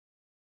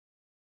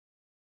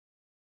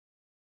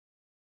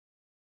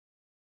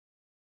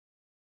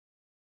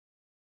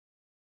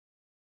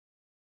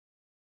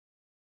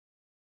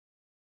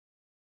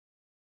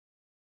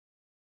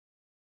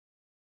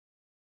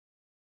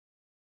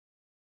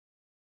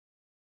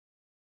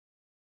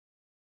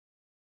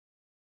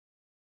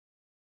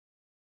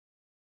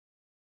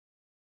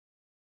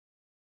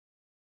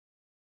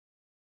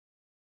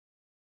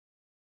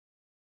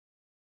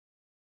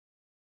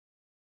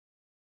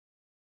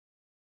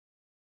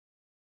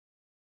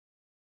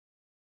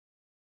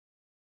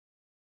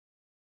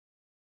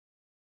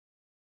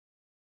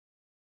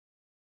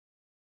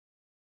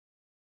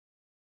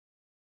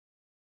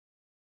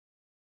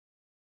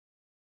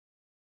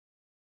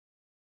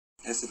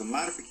As to the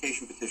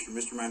modification petition,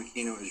 Mr.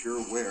 MonachiNO, as you're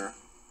aware,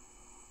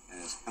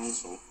 as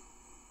counsel,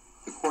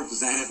 the court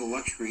does not have the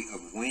luxury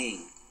of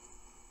weighing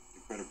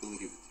the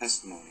credibility of the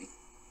testimony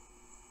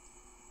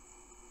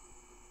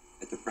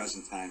at the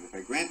present time. If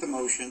I grant the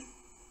motion,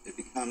 it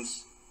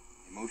becomes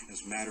a motion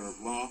as a matter of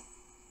law,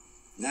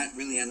 not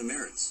really on the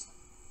merits.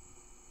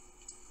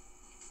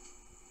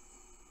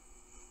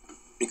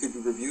 It could be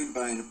reviewed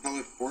by an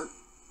appellate court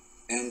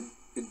and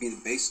could be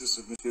the basis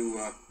of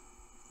to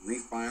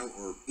refile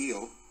or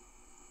appeal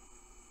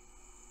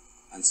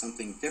on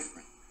something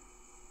different.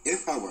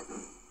 If, however,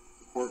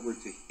 the court were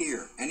to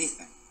hear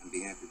anything on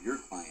behalf of your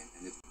client,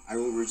 and if I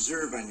will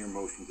reserve on your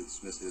motion to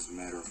dismiss it as a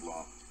matter of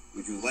law,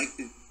 would you like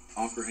to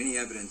offer any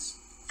evidence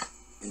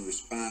in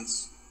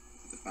response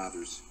to the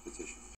father's petition?